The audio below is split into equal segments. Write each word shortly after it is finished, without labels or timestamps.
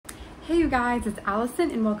Hey you guys, it's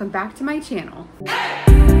Alyson and welcome back to my channel.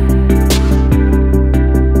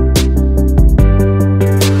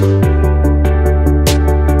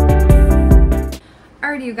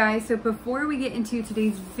 Alrighty you guys, so before we get into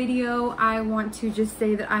today's video, I want to just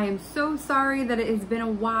say that I am so sorry that it has been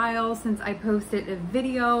a while since I posted a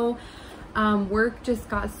video. Work just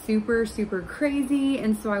got super crazy,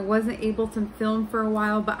 and so I wasn't able to film for a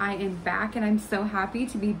while, but I am back and I'm so happy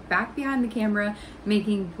to be back behind the camera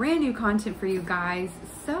making brand new content for you guys.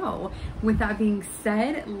 So with that being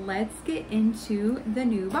said, let's get into the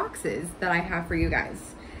new boxes that I have for you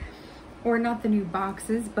guys. Or not the new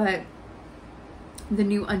boxes, but the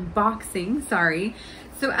new unboxing, sorry.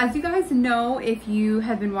 So as you guys know, if you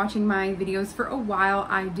have been watching my videos for a while,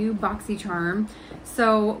 I do Boxy charm.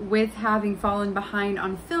 So with having fallen behind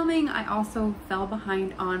on filming, I also fell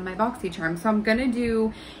behind on my Boxy charm. So I'm gonna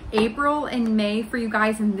do April and May for you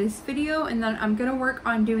guys in this video, and then I'm gonna work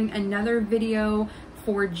on doing another video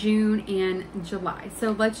for June and July.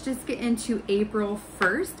 So let's just get into April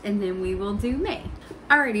first and then we will do May.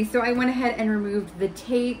 Alrighty, so I went ahead and removed the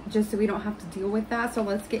tape just so we don't have to deal with that. So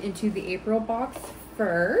let's get into the April box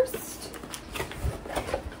first.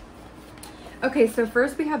 Okay, so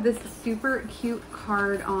first we have this super cute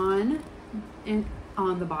card in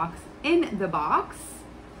the box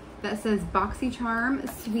that says Boxy Charm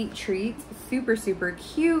Sweet Treats. Super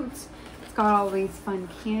cute. It's got all these fun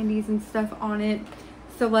candies and stuff on it.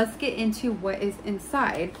 So let's get into what is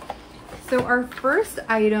inside. So our first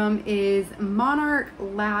item is Monarch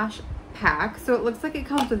Lash Pack. So it looks like it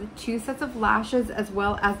comes with 2 sets of lashes as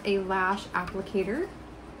well as a lash applicator.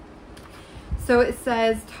 So it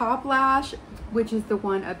says Top Lash, which is the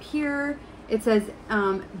one up here. It says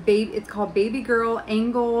it's called Baby Girl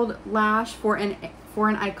Angled Lash for an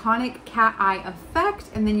iconic cat eye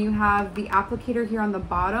effect. And then you have the applicator here on the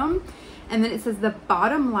bottom. And then it says the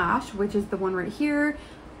Bottom Lash, which is the one right here,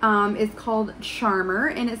 is called Charmer.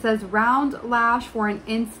 And it says Round Lash for an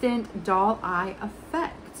instant doll eye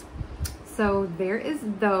effect. So there is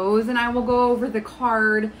those. And I will go over the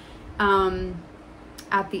card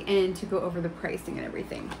at the end to go over the pricing and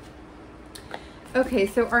everything. Okay,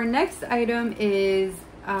 so our next item is,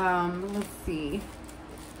 let's see.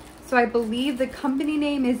 So I believe the company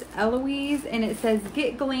name is Eloise, and it says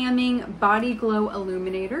Get Glamming Body Glow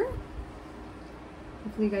Illuminator.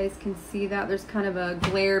 Hopefully you guys can see that. There's kind of a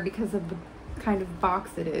glare because of the kind of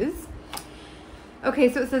box it is.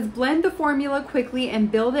 Okay, so it says blend the formula quickly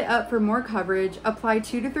and build it up for more coverage. Apply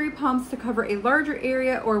 2 to 3 pumps to cover a larger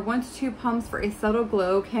area, or 1 to 2 pumps for a subtle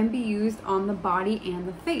glow. Can be used on the body and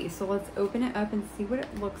the face. So let's open it up and see what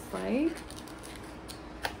it looks like.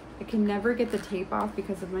 I can never get the tape off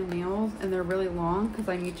because of my nails, and they're really long because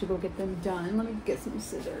I need to go get them done. Let me get some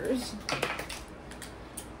scissors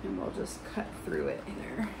and we'll just cut through it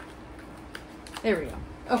there. There we go.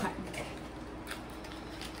 Okay.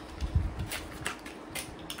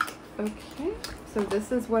 Okay, so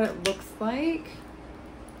this is what it looks like.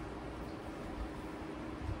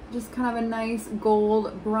 Just kind of a nice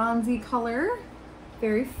gold bronzy color.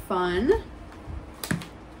 Very fun.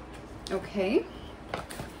 Okay.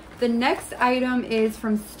 The next item is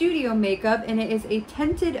from Studio Makeup, and it is a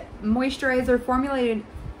tinted moisturizer formulated,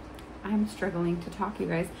 I'm struggling to talk, you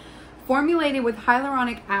guys, formulated with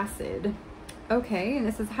hyaluronic acid. Okay, and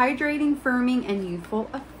this is hydrating, firming, and youthful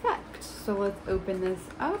effect. So let's open this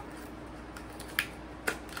up.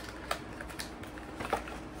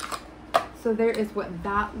 So there is what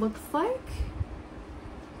that looks like.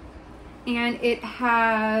 And it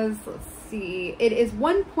has, let's see, it is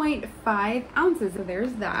 1.5 ounces. So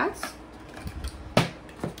there's that.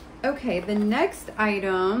 Okay, the next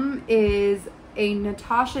item is a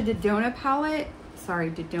Natasha Denona palette. Sorry,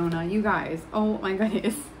 Denona, you guys. Oh my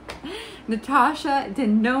goodness. Natasha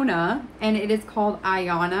Denona, and it is called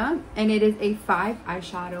Ayana, and it is a 5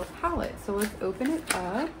 eyeshadow palette. So let's open it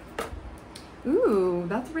up. Ooh,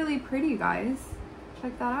 that's really pretty, you guys.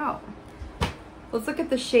 Check that out. Let's look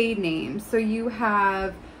at the shade names. So you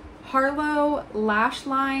have Harlow, Lash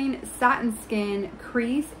Line, Satin Skin,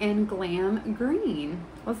 Crease, and Glam Green.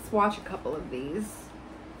 Let's swatch a couple of these.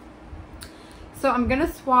 So I'm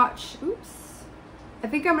gonna swatch, I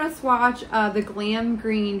think I'm gonna swatch the Glam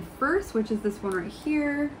Green first, which is this one right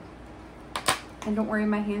here. And don't worry,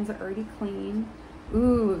 my hands are already clean.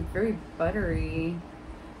 Ooh, very buttery.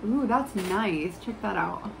 Ooh, that's nice. Check that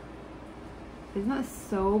out. Isn't that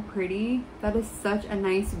so pretty? That is such a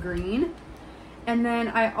nice green. And then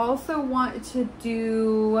I also want to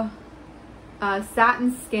do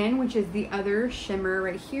Satin Skin, which is the other shimmer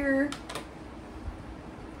right here.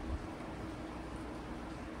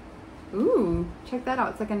 Ooh, check that out.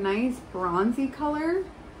 It's like a nice bronzy color.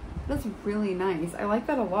 That's really nice. I like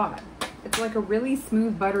that a lot. It's like a really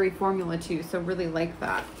smooth, buttery formula too, so really like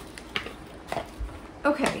that.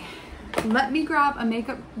 Okay, let me grab a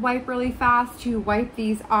makeup wipe really fast to wipe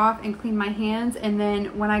these off and clean my hands, and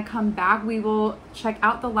then when I come back, we will check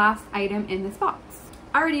out the last item in this box.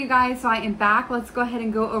 Alrighty, you guys, so I am back. Let's go ahead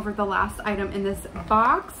and go over the last item in this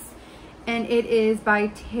box, and it is by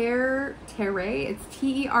Terre. It's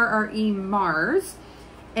Terre Mars,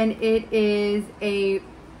 and it is a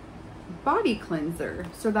body cleanser.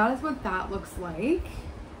 So that is what that looks like.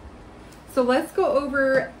 So let's go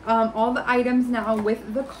over all the items now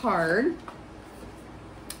with the card.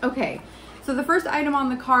 Okay, so the first item on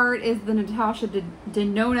the card is the Natasha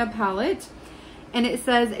Denona palette, and it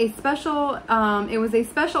says a special, it was a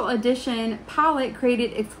special edition palette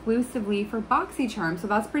created exclusively for BoxyCharm. So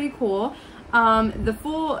that's pretty cool. The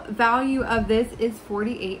full value of this is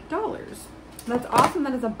 $48. That's awesome.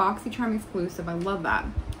 That is a BoxyCharm exclusive. I love that.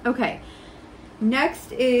 Okay.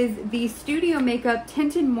 Next is the Studio Makeup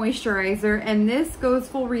Tinted Moisturizer, and this goes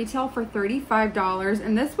full retail for $35,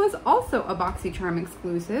 and this was also a BoxyCharm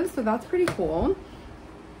exclusive, so that's pretty cool.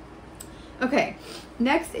 Okay,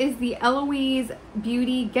 next is the Eloise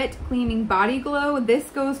Beauty Get Gleaming Body Glow. This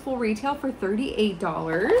goes full retail for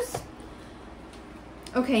 $38.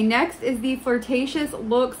 Okay, next is the Flirtatious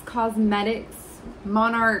Looks Cosmetics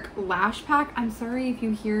Monarch Lash Pack. I'm sorry if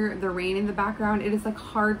you hear the rain in the background. It is like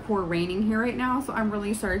hardcore raining here right now, so I'm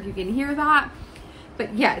really sorry if you can hear that.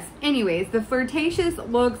 But yes, anyways, the Flirtatious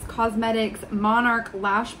Looks Cosmetics Monarch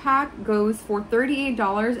Lash Pack goes for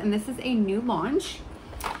 $38, and this is a new launch.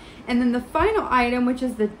 And then the final item, which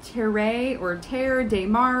is the Terre de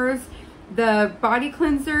Mars, the body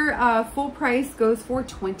cleanser, full price goes for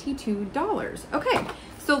 $22. Okay,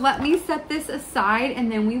 so let me set this aside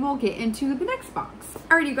and then we will get into the next box.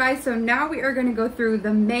 Alright, you guys, so now we are going to go through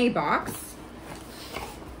the May box.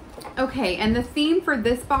 Okay, and the theme for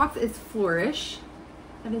this box is Flourish.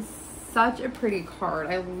 That is such a pretty card.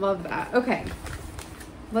 I love that. Okay,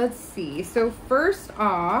 let's see. So first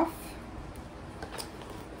off,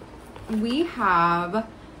 we have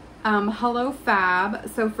Hello Fab.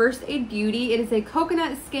 So First Aid Beauty. It is a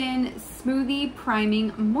coconut skin smoothie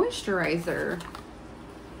priming moisturizer.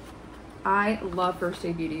 I love First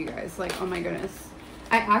Aid Beauty, you guys. Like, oh my goodness.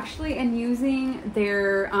 I actually am using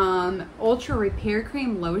their Ultra Repair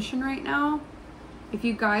Cream Lotion right now. If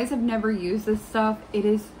you guys have never used this stuff, it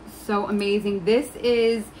is so amazing. This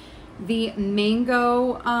is the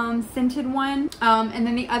mango scented one. And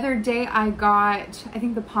then the other day I got, I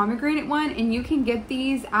think, the pomegranate one, and you can get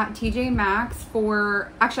these at TJ Maxx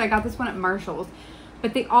for, actually I got this one at Marshall's,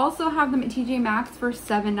 but they also have them at TJ Maxx for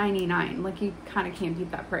 $7.99. Like, you kind of can't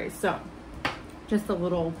beat that price. So just a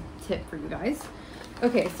little tip for you guys.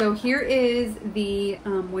 Okay, so here is the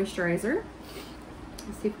moisturizer.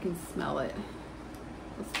 Let's see if we can smell it.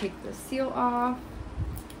 Let's take the seal off.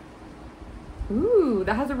 Ooh,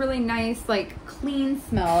 that has a really nice, like, clean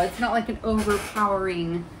smell. It's not like an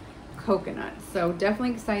overpowering coconut. So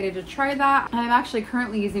definitely excited to try that. I'm actually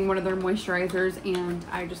currently using one of their moisturizers and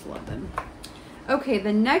I just love them. Okay,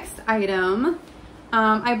 the next item,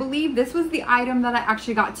 I believe this was the item that I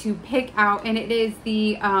actually got to pick out, and it is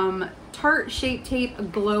the Tarte Shape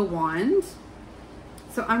Tape Glow Wand.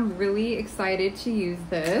 So I'm really excited to use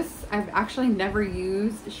this. I've actually never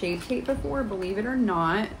used Shape Tape before, believe it or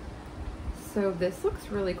not. So this looks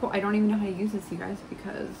really cool. I don't even know how to use this, you guys,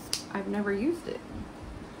 because I've never used it.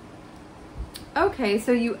 Okay,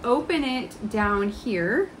 so you open it down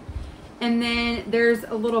here, and then there's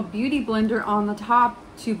a little beauty blender on the top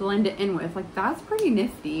to blend it in with. Like, that's pretty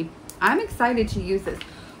nifty. I'm excited to use this.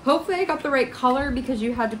 Hopefully I got the right color, because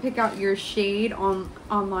you had to pick out your shade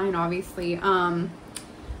online, obviously.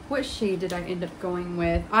 What shade did I end up going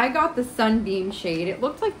with? I got the Sunbeam shade. It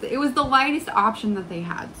looked like it was the lightest option that they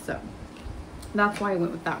had, so that's why I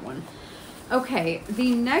went with that one. Okay,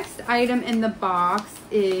 the next item in the box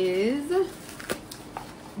is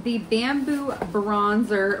the Bamboo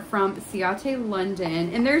Bronzer from Ciate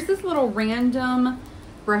London. And there's this little random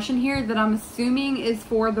brush in here that I'm assuming is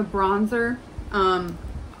for the bronzer.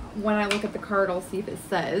 When I look at the card, I'll see if it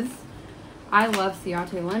says. I love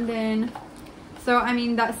Ciate London. So, I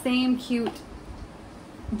mean, that same cute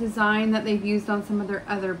design that they've used on some of their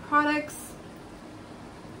other products.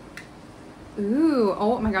 Ooh,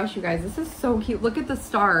 oh my gosh, you guys, this is so cute. Look at the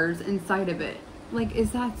stars inside of it. Like,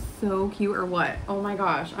 is that so cute or what? Oh my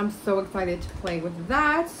gosh, I'm so excited to play with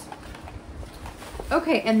that.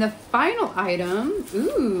 Okay, and the final item,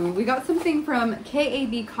 ooh, we got something from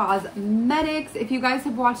KAB Cosmetics. If you guys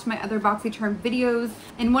have watched my other BoxyCharm videos,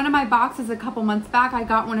 in one of my boxes a couple months back, I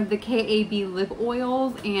got one of the KAB lip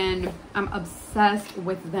oils, and I'm obsessed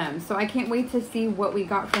with them. So I can't wait to see what we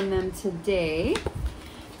got from them today.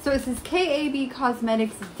 So it says KAB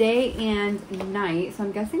Cosmetics Day and Night. So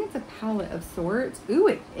I'm guessing it's a palette of sorts. Ooh,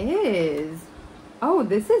 it is. Oh,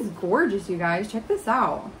 this is gorgeous, you guys. Check this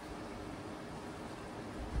out.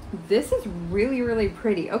 This is really, really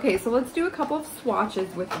pretty. Okay, so let's do a couple of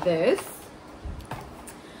swatches with this.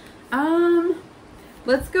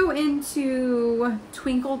 Let's go into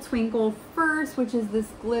Twinkle Twinkle first, which is this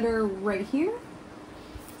glitter right here.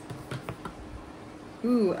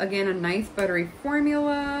 Ooh, again, a nice buttery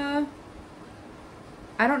formula.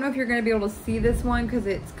 I don't know if you're going to be able to see this one because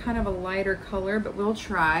it's kind of a lighter color, but we'll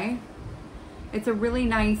try. It's a really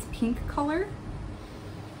nice pink color.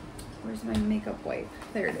 Where's my makeup wipe?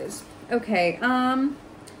 There it is. Okay,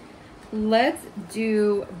 let's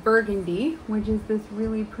do Burgundy, which is this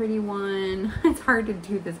really pretty one. It's hard to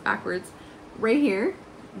do this backwards. Right here,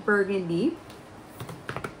 Burgundy.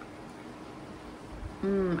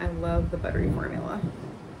 I love the buttery formula.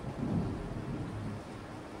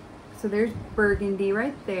 So there's Burgundy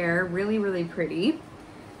right there. Really, really pretty.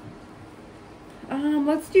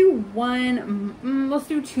 Let's do let's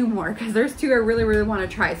do two more because there's two I really, really want to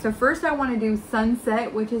try. So first I want to do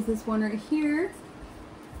Sunset, which is this one right here.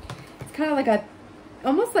 It's kind of like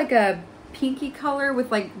almost like a pinky color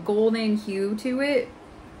with like golden hue to it.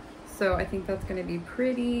 So I think that's going to be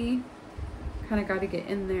pretty. Kind of got to get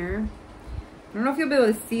in there. I don't know if you'll be able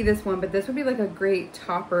to see this one, but this would be like a great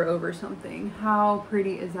topper over something. How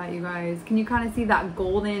pretty is that, you guys? Can you kind of see that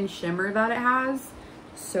golden shimmer that it has?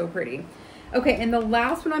 So pretty. Okay, and the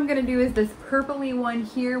last one I'm going to do is this purpley one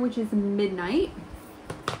here, which is Midnight.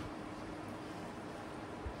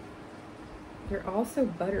 They're also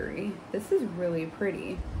buttery. This is really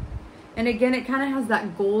pretty. And again, it kind of has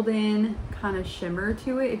that golden kind of shimmer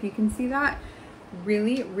to it, if you can see that.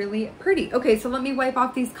 Really, really pretty. Okay, so let me wipe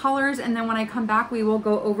off these colors, and then when I come back, we will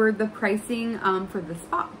go over the pricing for this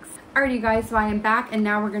box. Alrighty, you guys, so I am back, and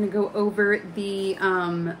now we're going to go over the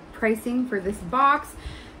pricing for this box.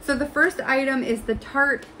 So the first item is the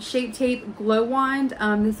Tarte Shape Tape Glow Wand.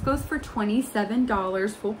 This goes for $27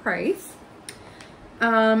 full price.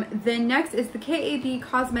 Then next is the KAB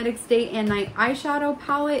Cosmetics Day and Night Eyeshadow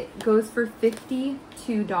Palette. Goes for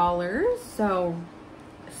 $52. So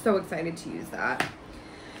excited to use that.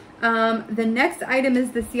 The next item is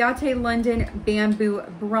the Ciate London Bamboo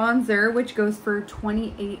Bronzer, which goes for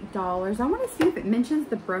 $28. I want to see if it mentions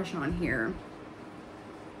the brush on here.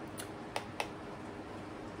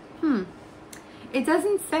 It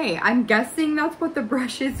doesn't say. I'm guessing that's what the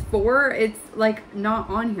brush is for. It's like not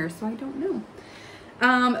on here, so I don't know.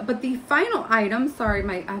 But the final item, sorry,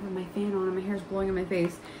 I have my fan on and my hair's blowing in my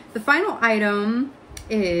face. The final item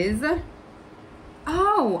is,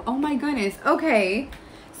 oh my goodness. Okay.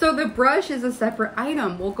 So the brush is a separate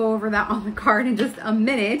item. We'll go over that on the card in just a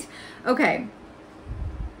minute. Okay.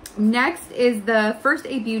 Next is the First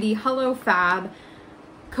Aid Beauty Hello Fab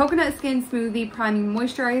Coconut Skin Smoothie Priming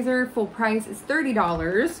Moisturizer. Full price is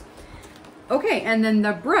 $30. Okay, and then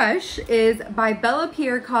the brush is by Bella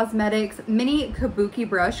Pierre Cosmetics Mini Kabuki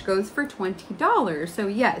Brush, goes for $20. So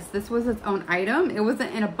yes, this was its own item. It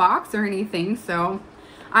wasn't in a box or anything, so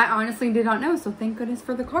I honestly did not know. So thank goodness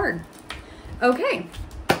for the card. Okay,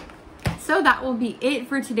 so that will be it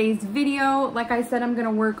for today's video. Like I said, I'm going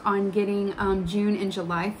to work on getting June and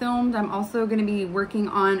July filmed. I'm also going to be working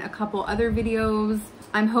on a couple other videos.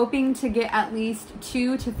 I'm hoping to get at least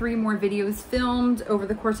 2 to 3 more videos filmed over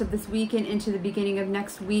the course of this week and into the beginning of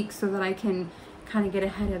next week so that I can kind of get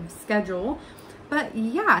ahead of schedule. But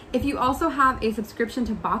yeah, if you also have a subscription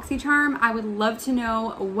to BoxyCharm, I would love to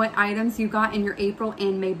know what items you got in your April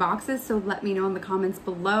and May boxes, so let me know in the comments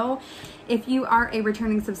below. If you are a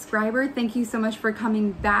returning subscriber, thank you so much for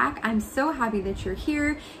coming back. I'm so happy that you're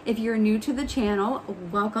here. If you're new to the channel,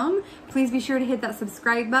 welcome. Please be sure to hit that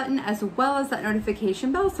subscribe button as well as that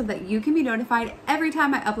notification bell so that you can be notified every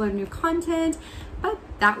time I upload new content. But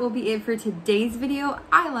that will be it for today's video.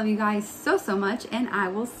 I love you guys so much, and I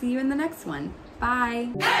will see you in the next one. Bye.